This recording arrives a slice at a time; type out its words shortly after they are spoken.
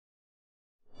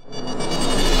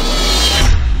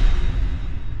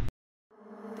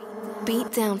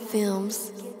Beatdown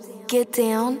Films. Get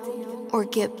down or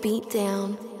get beat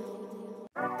down.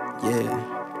 Yeah.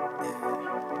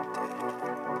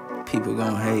 People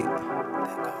gon' hate,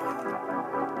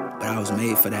 but I was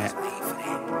made for that.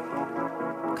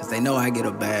 Cause they know I get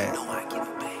a bag,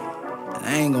 and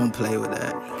I ain't gon' play with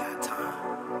that.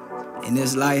 In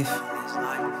this life,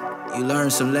 you learn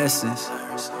some lessons,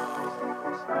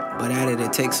 but at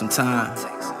it takes some time.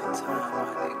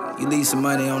 You leave some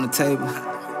money on the table,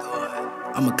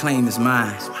 I'ma claim it's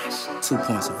mine. 2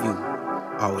 points of view,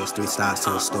 always 3 sides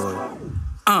to a story.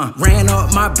 Ran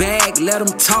up my bag, let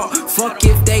them talk. Fuck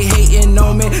if they hating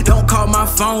on me. Don't call my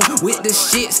phone with the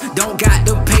shits. Don't got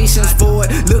the patience for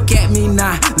it. Look at me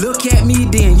now, look at me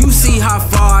then. You see how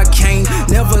far I came.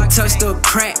 Never touched a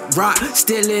crack rock,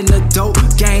 still in the dope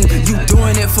game. You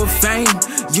doing it for fame,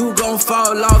 you gon'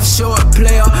 fall off short,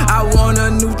 player. I want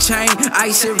a new chain,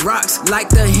 ice it rocks like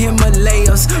the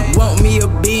Himalayas. Want me a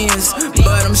Benz,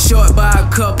 but I'm short by a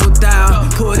couple thou.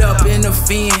 Put up in the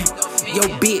fin. Yo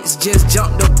bitch just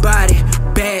jumped the body,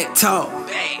 bad talk,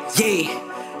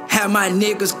 yeah. Have my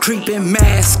niggas creeping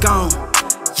mask on,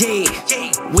 yeah.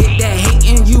 With that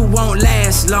hating you won't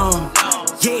last long,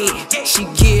 yeah. She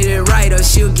get it right or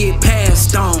she'll get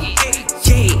passed on,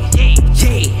 yeah,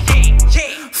 yeah.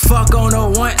 Fuck on her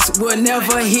once, we'll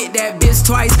never hit that bitch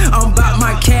twice. I'm bout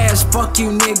my cash, fuck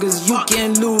you niggas, you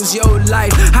can lose your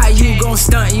life. How you gon'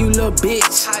 stunt, you little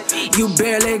bitch? You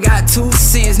barely got 2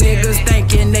 cents, niggas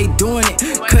thinking they doing it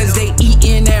cause they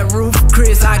eatin' that roof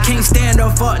Chris. I can't stand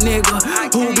a fuck nigga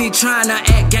who be tryna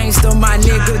act gangster, my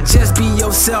nigga. Just be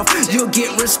yourself, you'll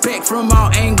get respect from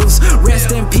all angles.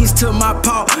 Rest in peace to my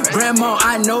paw, grandma,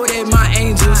 I know they my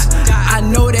angels. I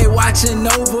know they watching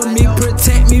over me,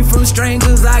 protect me from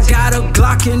strangers. I got a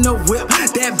Glock in the whip,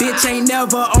 that bitch ain't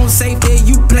never on safety.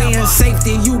 You playin'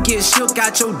 safety, you get shook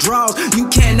out your drawers, you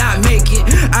cannot make it.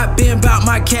 I been bout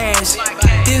my cash,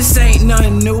 this ain't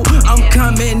nothing new. I'm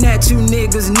coming at you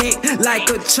niggas neck like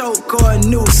a choke or a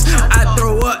noose. I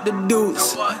throw up the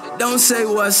deuce, don't say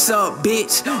what's up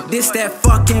bitch. This that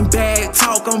fucking bag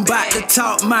talk, I'm bout to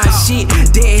talk my shit.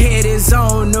 DeadHead is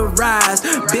on the rise,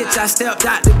 bitch. I stepped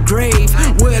out the grave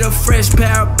with a fresh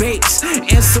pair of bakes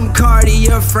and some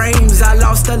Cartier frames. I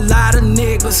lost a lot of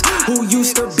niggas who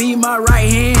used to be my right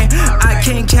hand. I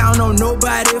can't count on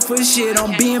nobody for shit,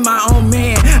 I'm being my own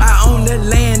man. I own the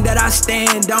land that I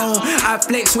stand on, I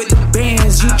flex with the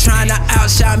bands. You tryna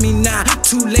outshine me now,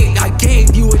 too late, I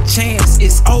gave you a chance,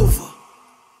 it's over.